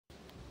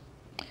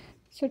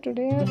So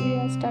today we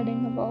are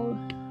studying about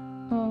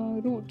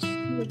roots,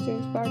 which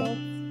is part of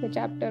the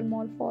chapter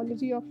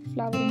Morphology of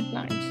flowering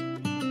plants.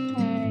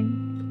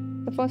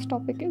 And the first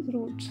topic is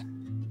roots.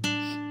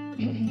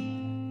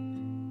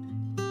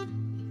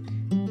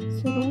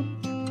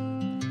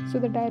 So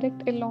the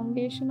direct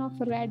elongation of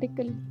a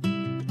radical,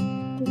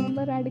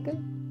 remember radical,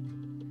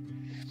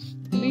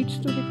 leads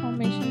to the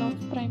formation of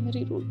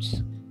primary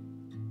roots.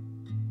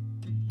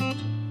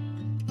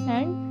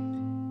 And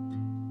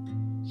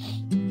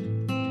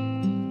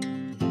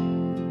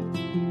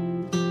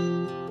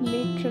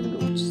lateral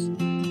roots.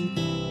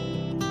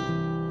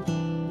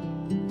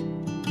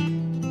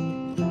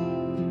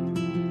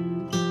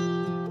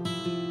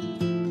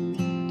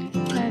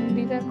 And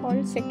these are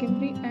called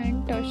secondary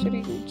and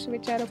tertiary roots,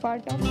 which are a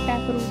part of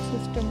taproot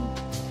system.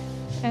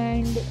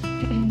 And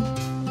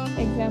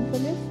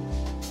example is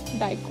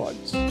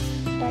dicots,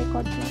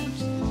 dicot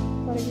plants.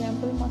 For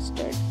example,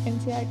 mustard.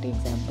 NCERT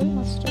example,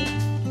 mustard.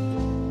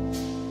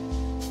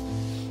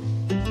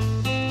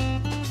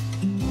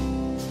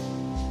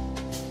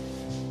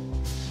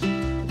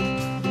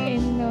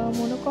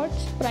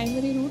 Monocots,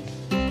 primary root.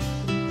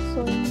 So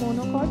in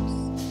monocots,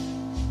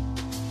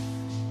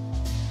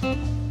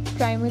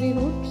 primary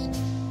roots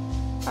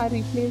are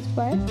replaced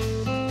by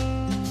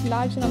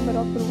large number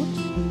of roots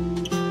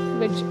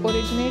which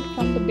originate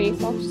from the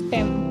base of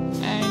stem,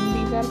 and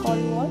these are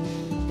called what?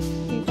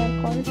 These are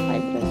called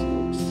fibrous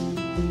roots.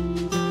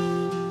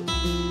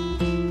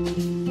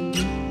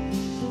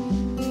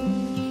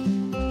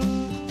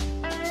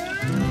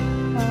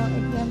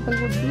 Example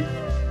would be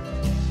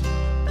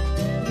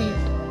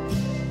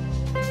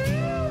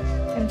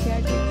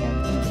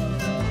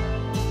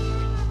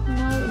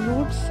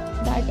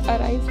that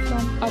arise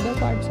from other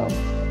parts of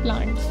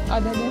plants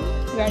other than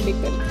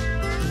radicle.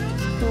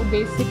 So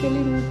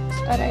basically roots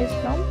arise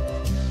from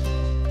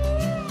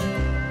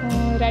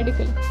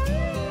radicle,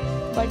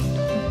 but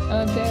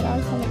there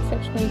are some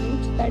exceptional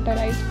roots that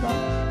arise from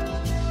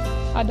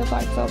other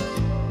parts of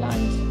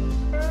plants,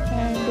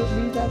 and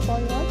these are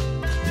called what?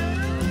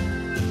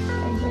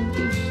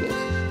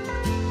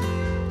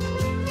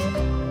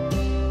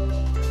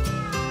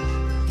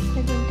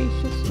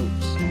 Adventitious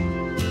roots.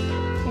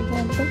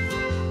 Example: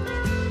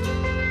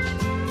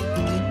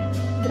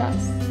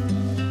 grass,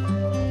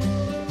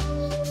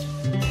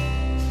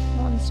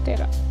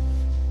 monstera,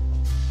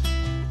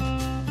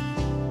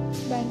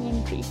 banyan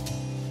tree.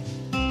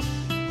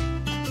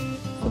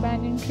 So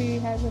banyan tree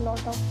has a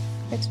lot of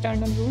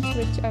external roots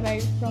which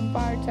arise from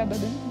parts other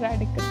than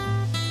radicle.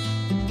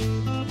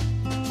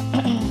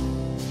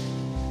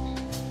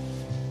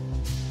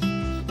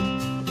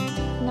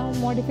 Now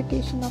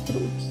modification of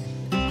roots.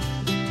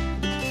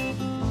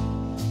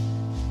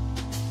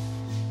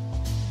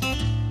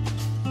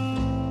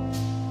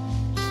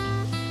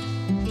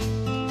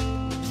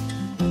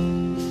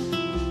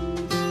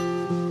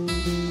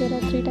 There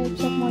are three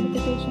types of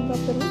modifications of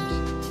the roots.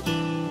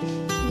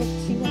 Let's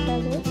see what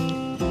are those.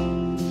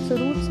 So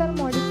roots are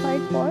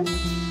modified for,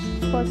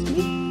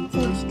 firstly,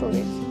 food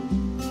storage.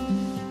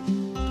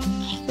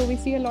 So we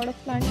see a lot of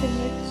plants in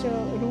which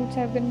roots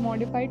have been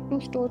modified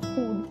to store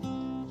food.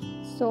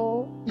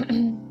 So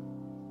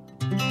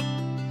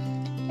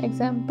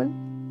example,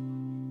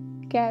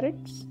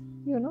 carrots,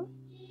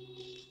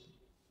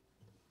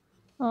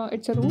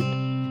 it's a root.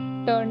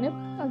 Turnip,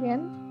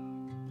 again,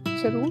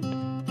 it's a root.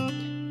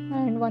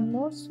 And one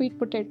more, sweet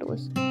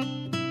potatoes.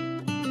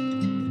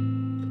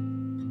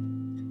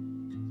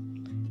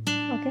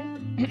 Okay.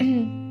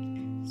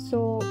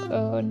 So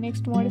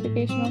next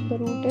modification of the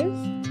root is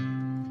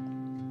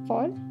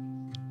for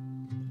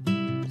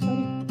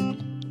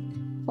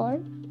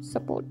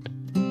support,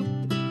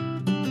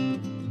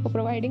 for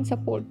providing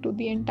support to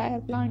the entire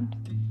plant.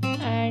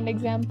 And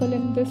example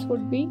in this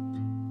would be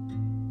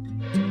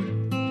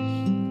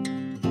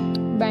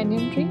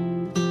banyan tree,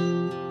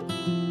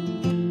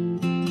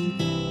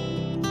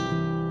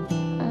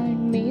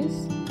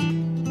 maize,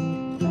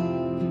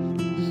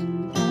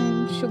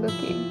 and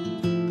sugarcane.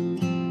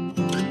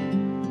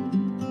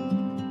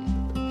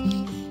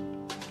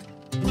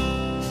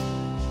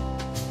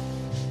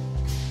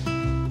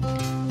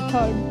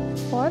 Third,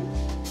 for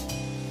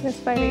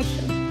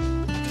respiration,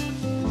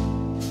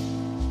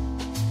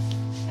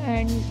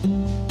 and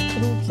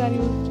roots are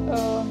used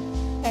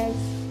as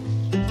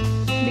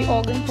the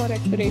organ for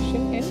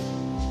respiration in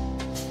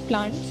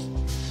plants,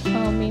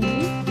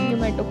 mainly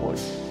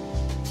nematodes.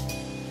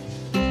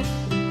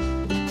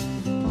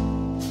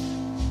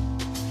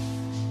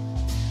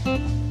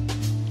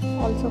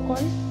 Also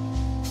called